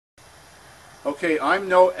Okay, I'm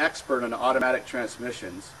no expert on automatic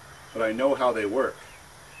transmissions, but I know how they work.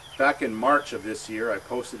 Back in March of this year, I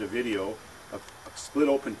posted a video of a split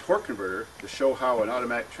open torque converter to show how an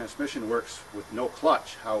automatic transmission works with no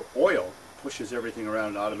clutch, how oil pushes everything around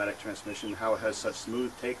an automatic transmission, how it has such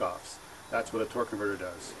smooth takeoffs. That's what a torque converter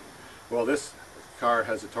does. Well, this car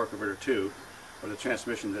has a torque converter too, but the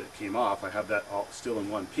transmission that came off, I have that all still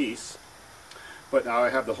in one piece. But now I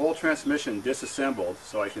have the whole transmission disassembled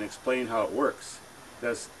so I can explain how it works. It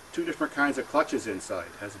has two different kinds of clutches inside.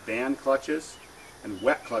 It has band clutches and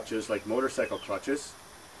wet clutches like motorcycle clutches,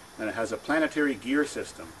 and it has a planetary gear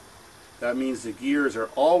system. That means the gears are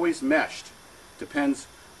always meshed. Depends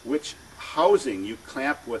which housing you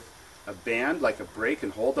clamp with a band like a brake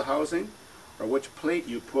and hold the housing, or which plate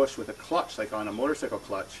you push with a clutch like on a motorcycle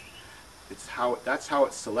clutch. That's how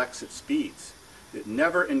it selects its speeds. It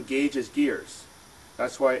never engages gears.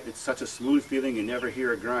 That's why it's such a smooth feeling, you never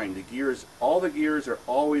hear a grind. All the gears are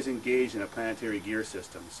always engaged in a planetary gear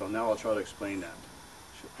system. So now I'll try to explain that.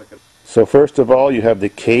 So first of all, you have the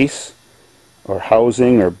case or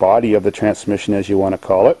housing or body of the transmission, as you want to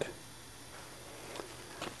call it.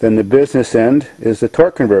 Then the business end is the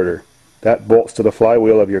torque converter. That bolts to the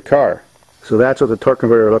flywheel of your car. So that's what the torque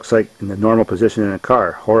converter looks like in the normal position in a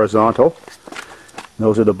car, horizontal.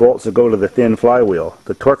 Those are the bolts that go to the thin flywheel.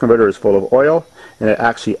 The torque converter is full of oil, and it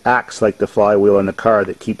actually acts like the flywheel in the car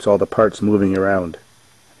that keeps all the parts moving around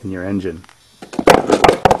in your engine.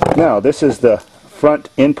 Now, this is the front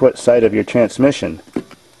input side of your transmission.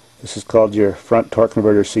 This is called your front torque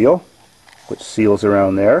converter seal, which seals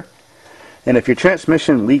around there. And if your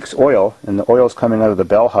transmission leaks oil, and the oil is coming out of the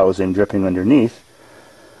bell housing dripping underneath,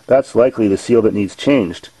 that's likely the seal that needs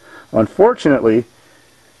changed. Unfortunately,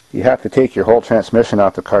 you have to take your whole transmission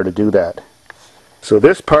off the car to do that. So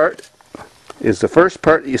this part is the first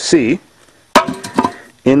part that you see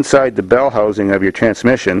inside the bell housing of your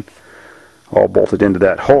transmission, all bolted into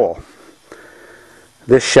that hole.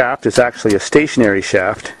 This shaft is actually a stationary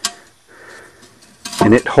shaft,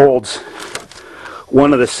 and it holds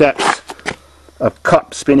one of the sets of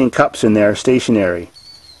spinning cups in there, stationary.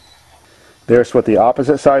 There's what the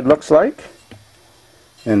opposite side looks like,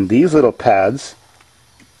 and these little pads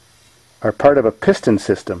are part of a piston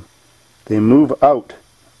system. They move out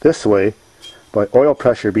this way by oil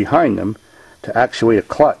pressure behind them to actuate a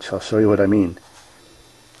clutch. I'll show you what I mean.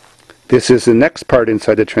 This is the next part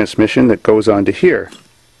inside the transmission that goes onto here.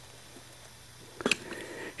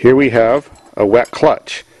 Here we have a wet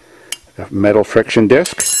clutch, a metal friction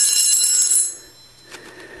disc,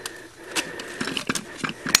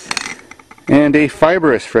 and a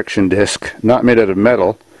fibrous friction disc, not made out of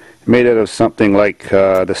metal, made out of something like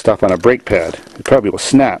the stuff on a brake pad. It probably will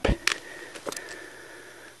snap.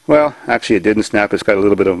 Well, actually it didn't snap. It's got a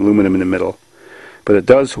little bit of aluminum in the middle, but it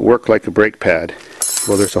does work like a brake pad.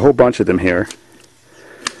 Well, there's a whole bunch of them here.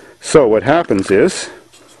 So what happens is,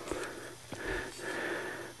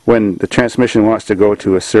 when the transmission wants to go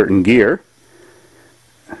to a certain gear,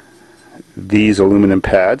 these aluminum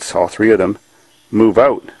pads, all three of them, move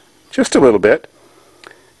out just a little bit,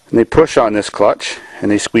 and they push on this clutch and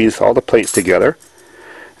they squeeze all the plates together,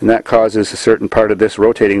 and that causes a certain part of this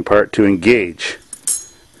rotating part to engage.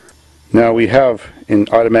 Now we have in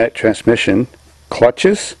automatic transmission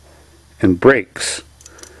clutches and brakes.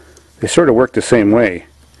 They sort of work the same way.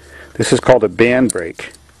 This is called a band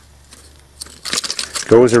brake.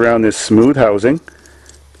 Goes around this smooth housing,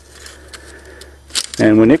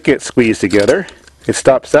 and when it gets squeezed together, it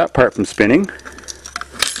stops that part from spinning,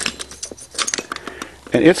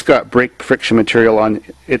 and it's got brake friction material on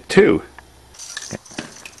it too.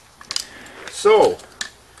 So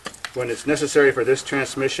when it's necessary for this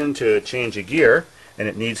transmission to change a gear and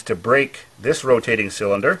it needs to brake this rotating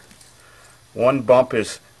cylinder, one bump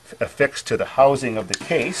is affixed to the housing of the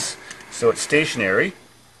case, so it's stationary,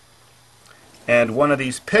 and one of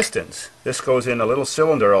these pistons, this goes in a little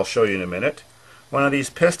cylinder I'll show you in a minute, one of these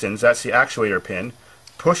pistons, that's the actuator pin,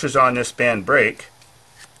 pushes on this band brake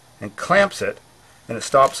and clamps it, and it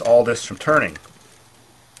stops all this from turning.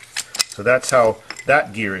 So that's how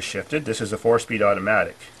that gear is shifted. This is a 4-speed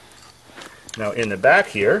automatic. Now in the back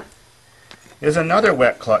here is another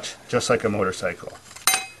wet clutch, just like a motorcycle.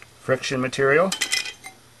 Friction material,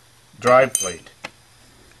 drive plate,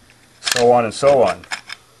 so on and so on.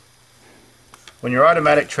 When your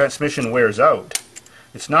automatic transmission wears out,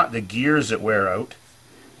 it's not the gears that wear out,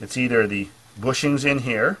 it's either the bushings in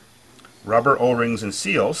here, rubber O-rings and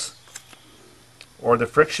seals, or the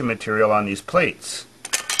friction material on these plates.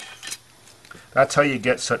 That's how you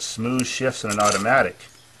get such smooth shifts in an automatic.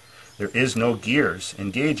 There is no gears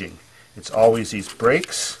engaging. It's always these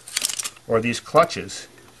brakes or these clutches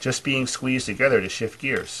just being squeezed together to shift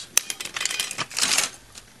gears.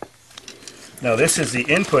 Now this is the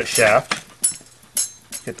input shaft.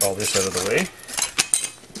 Get all this out of the way.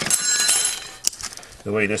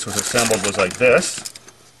 The way this was assembled was like this.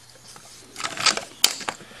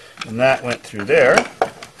 And that went through there.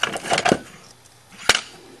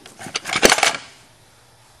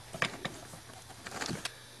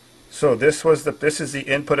 So this is the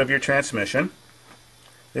input of your transmission.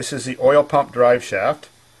 This is the oil pump drive shaft.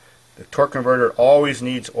 The torque converter always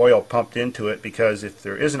needs oil pumped into it, because if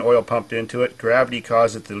there isn't oil pumped into it, gravity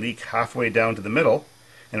causes it to leak halfway down to the middle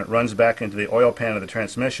and it runs back into the oil pan of the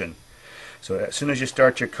transmission. So as soon as you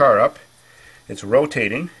start your car up, it's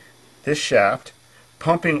rotating this shaft,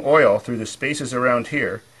 pumping oil through the spaces around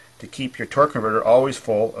here to keep your torque converter always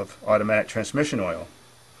full of automatic transmission oil.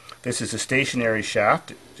 This is a stationary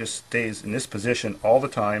shaft. It just stays in this position all the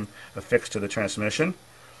time, affixed to the transmission.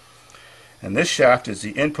 And this shaft is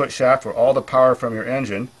the input shaft where all the power from your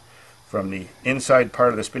engine, from the inside part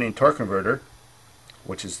of the spinning torque converter,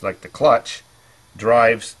 which is like the clutch,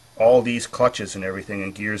 drives all these clutches and everything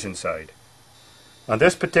and gears inside. On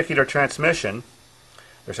this particular transmission,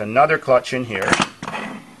 there's another clutch in here,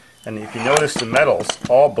 and if you notice, the metal's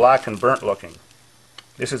all black and burnt looking.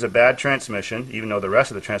 This is a bad transmission, even though the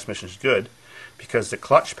rest of the transmission is good, because the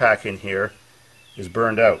clutch pack in here is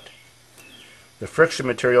burned out. The friction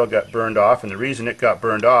material got burned off, and the reason it got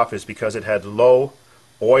burned off is because it had low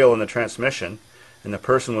oil in the transmission, and the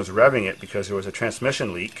person was revving it because there was a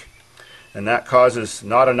transmission leak, and that causes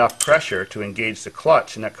not enough pressure to engage the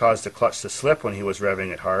clutch, and that caused the clutch to slip when he was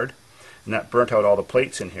revving it hard, and that burnt out all the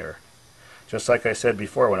plates in here. Just like I said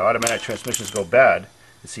before, when automatic transmissions go bad,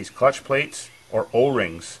 it's these clutch plates or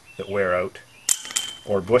O-rings that wear out,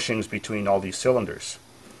 or bushings between all these cylinders.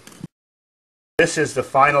 This is the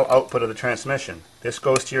final output of the transmission. This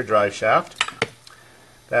goes to your drive shaft.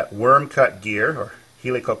 That worm cut gear, or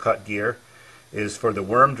helical cut gear, is for the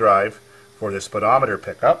worm drive for the speedometer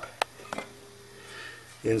pickup.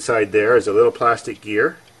 Inside there is a little plastic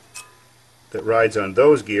gear that rides on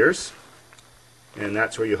those gears, and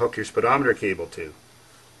that's where you hook your speedometer cable to.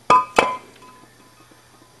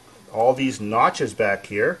 All these notches back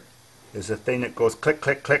here is the thing that goes click,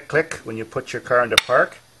 click, click, click when you put your car into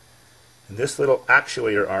park. And this little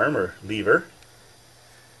actuator arm or lever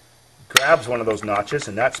grabs one of those notches,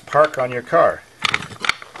 and that's park on your car.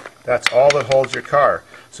 That's all that holds your car.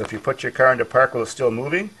 So if you put your car into park while it's still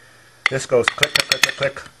moving, this goes click, click, click, click,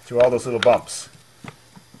 click through all those little bumps.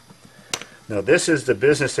 Now this is the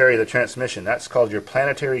business area of the transmission. That's called your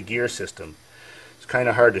planetary gear system. It's kind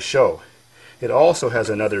of hard to show. It also has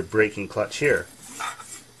another braking clutch here,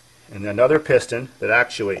 and another piston that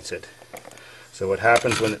actuates it. So what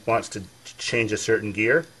happens when it wants to change a certain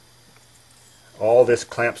gear, all this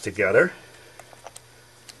clamps together,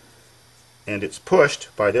 and it's pushed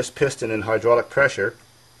by this piston and hydraulic pressure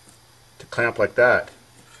to clamp like that.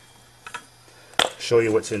 I'll show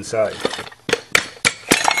you what's inside.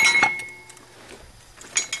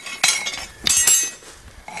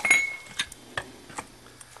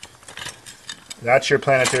 That's your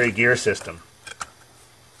planetary gear system.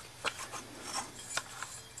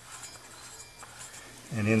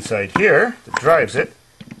 And inside here, that drives it,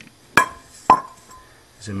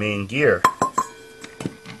 is a main gear.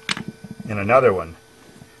 And another one.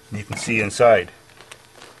 And you can see inside.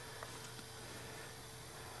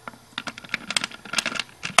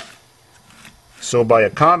 So by a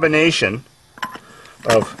combination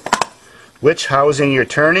of which housing you're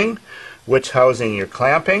turning, which housing you're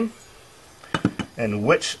clamping, and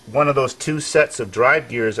which one of those two sets of drive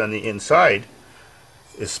gears on the inside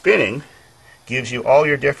is spinning, gives you all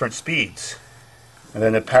your different speeds. And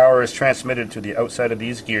then the power is transmitted to the outside of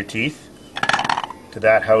these gear teeth to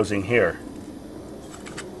that housing here.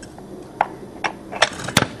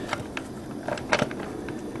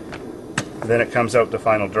 And then it comes out the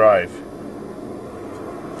final drive.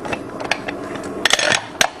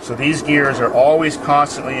 So these gears are always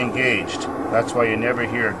constantly engaged. That's why you never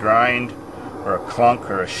hear a grind or a clunk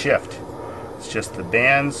or a shift. It's just the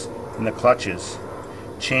bands and the clutches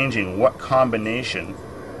changing what combination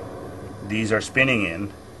these are spinning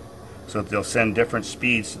in, so that they'll send different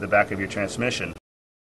speeds to the back of your transmission.